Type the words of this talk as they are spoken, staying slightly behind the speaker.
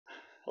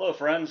Hello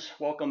friends,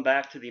 welcome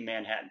back to the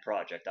Manhattan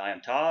Project. I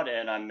am Todd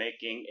and I'm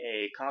making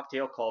a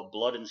cocktail called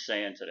Blood and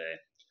Sand today.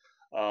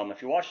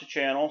 If you watch the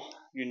channel,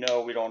 you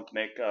know we don't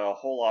make a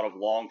whole lot of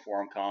long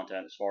form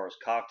content as far as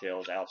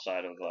cocktails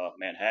outside of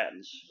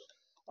Manhattans.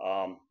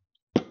 Um,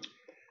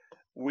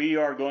 we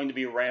are going to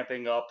be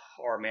ramping up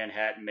our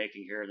Manhattan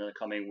making here in the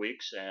coming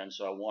weeks, and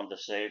so I wanted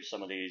to save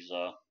some of these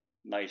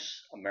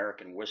nice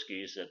American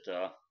whiskeys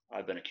that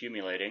I've been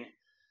accumulating.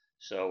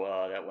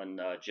 So that when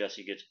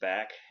Jesse gets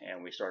back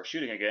and we start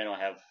shooting again, I'll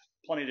have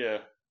plenty of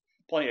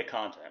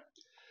content.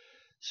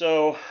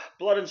 So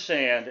Blood and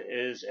Sand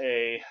is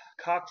a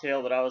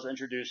cocktail that I was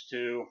introduced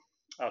to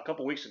a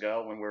couple weeks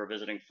ago when we were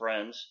visiting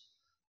friends.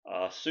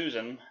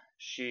 Susan,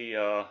 she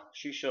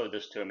showed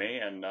this to me,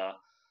 and I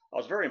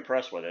was very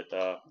impressed with it.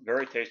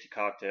 Very tasty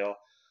cocktail.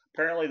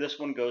 Apparently, this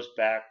one goes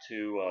back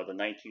to the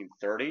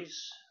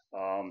 1930s.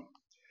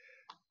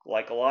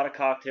 Like a lot of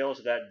cocktails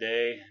of that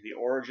day, the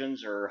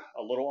origins are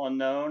a little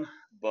unknown,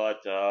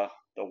 but the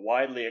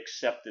widely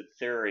accepted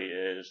theory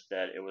is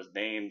that it was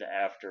named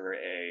after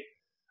a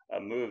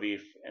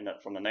movie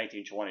from the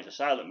 1920s, a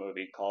silent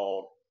movie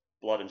called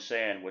Blood and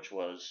Sand, which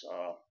was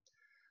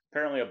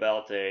apparently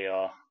about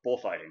a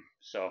bullfighting.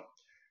 So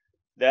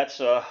that's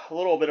a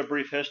little bit of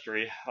brief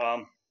history.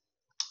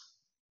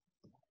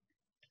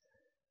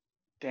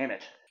 Damn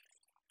it.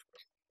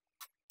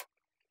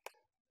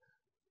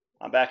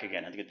 I'm back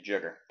again. I had to get the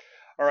jigger.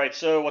 All right,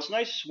 so what's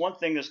nice, one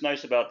thing that's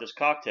nice about this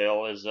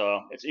cocktail is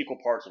it's equal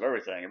parts of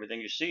everything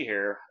you see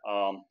here.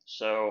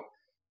 So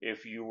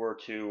if you were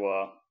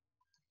to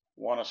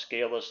want to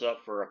scale this up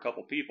for a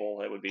couple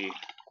people, it would be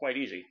quite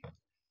easy.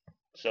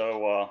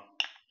 So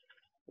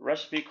the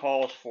recipe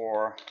calls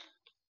for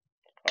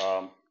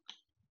 3/4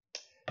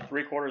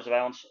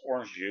 ounce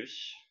orange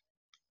juice,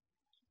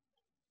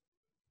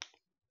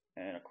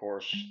 and of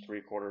course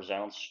 3/4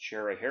 ounce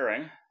cherry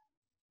herring.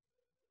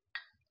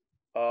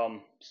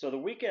 So the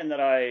weekend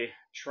that I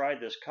tried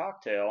this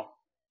cocktail,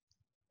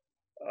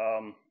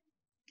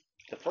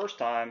 the first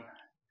time,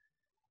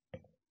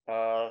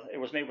 it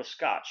was made with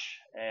scotch,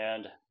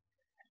 and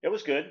it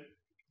was good.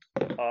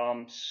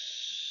 And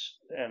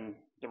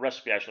the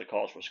recipe actually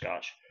calls for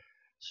scotch.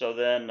 So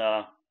then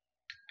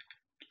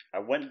I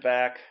went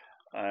back,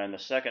 and the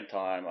second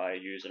time I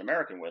used an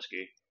American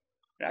whiskey.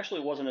 It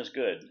actually wasn't as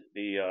good.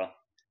 The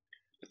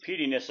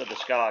peatiness of the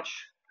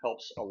scotch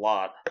helps a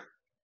lot,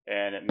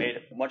 and it made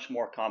it much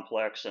more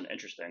complex and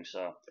interesting.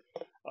 So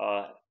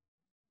I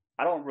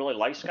don't really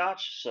like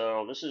scotch,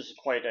 so this is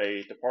quite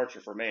a departure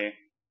for me.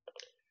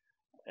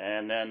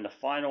 And then the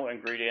final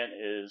ingredient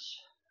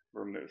is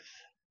vermouth,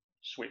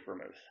 sweet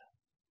vermouth.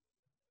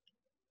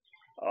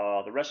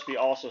 The recipe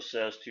also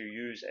says to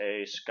use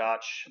a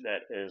scotch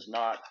that is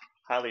not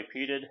highly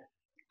peated,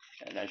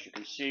 and as you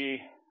can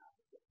see,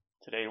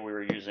 today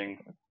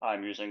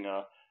I'm using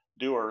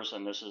Dewar's,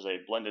 and this is a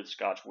blended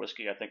Scotch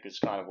whiskey. I think it's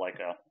kind of like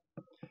a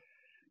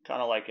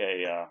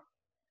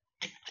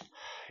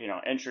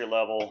entry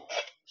level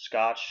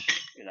Scotch.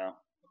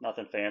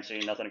 Nothing fancy,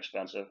 nothing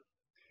expensive.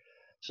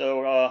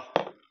 So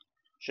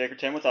shaker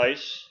tin with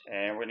ice,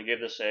 and we're going to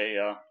give this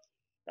about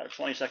a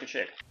 20-second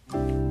shake.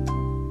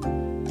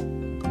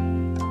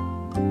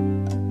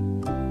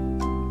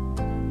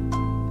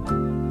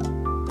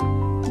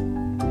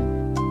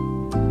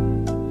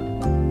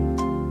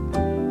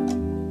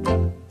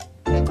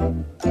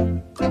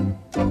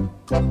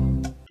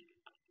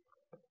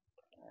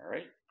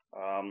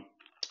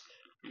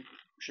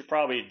 Should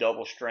probably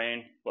double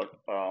strain, but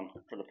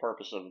for the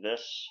purpose of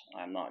this,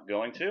 I'm not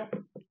going to.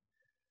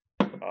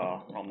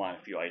 I don't mind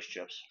a few ice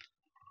chips.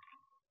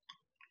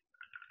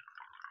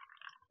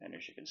 And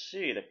as you can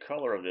see, the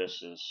color of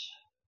this is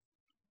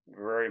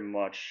very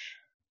much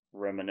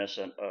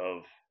reminiscent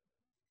of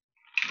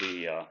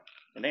the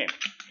name.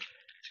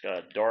 It's got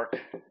a dark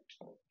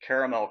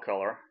caramel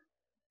color,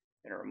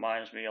 and it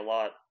reminds me a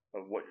lot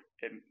of what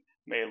it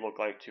may look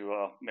like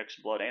to mix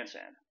blood and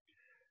sand.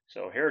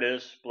 So here it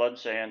is, Blood and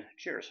Sand.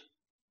 Cheers.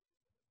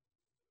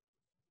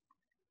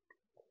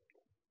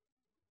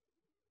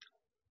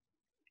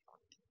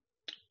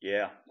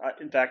 Yeah,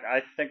 in fact,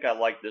 I think I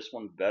like this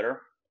one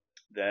better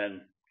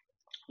than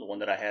the one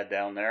that I had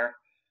down there.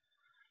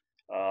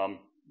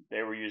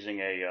 They were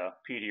using a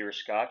peatier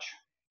scotch,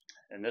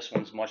 and this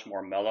one's much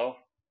more mellow.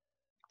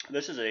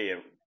 This is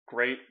a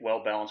great,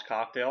 well-balanced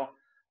cocktail.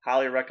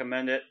 Highly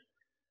recommend it.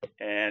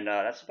 And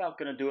that's about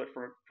going to do it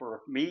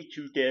for me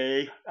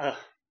today.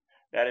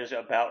 That is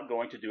about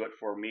going to do it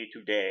for me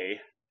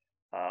today.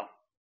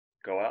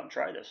 Go out and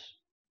try this.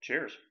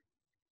 Cheers.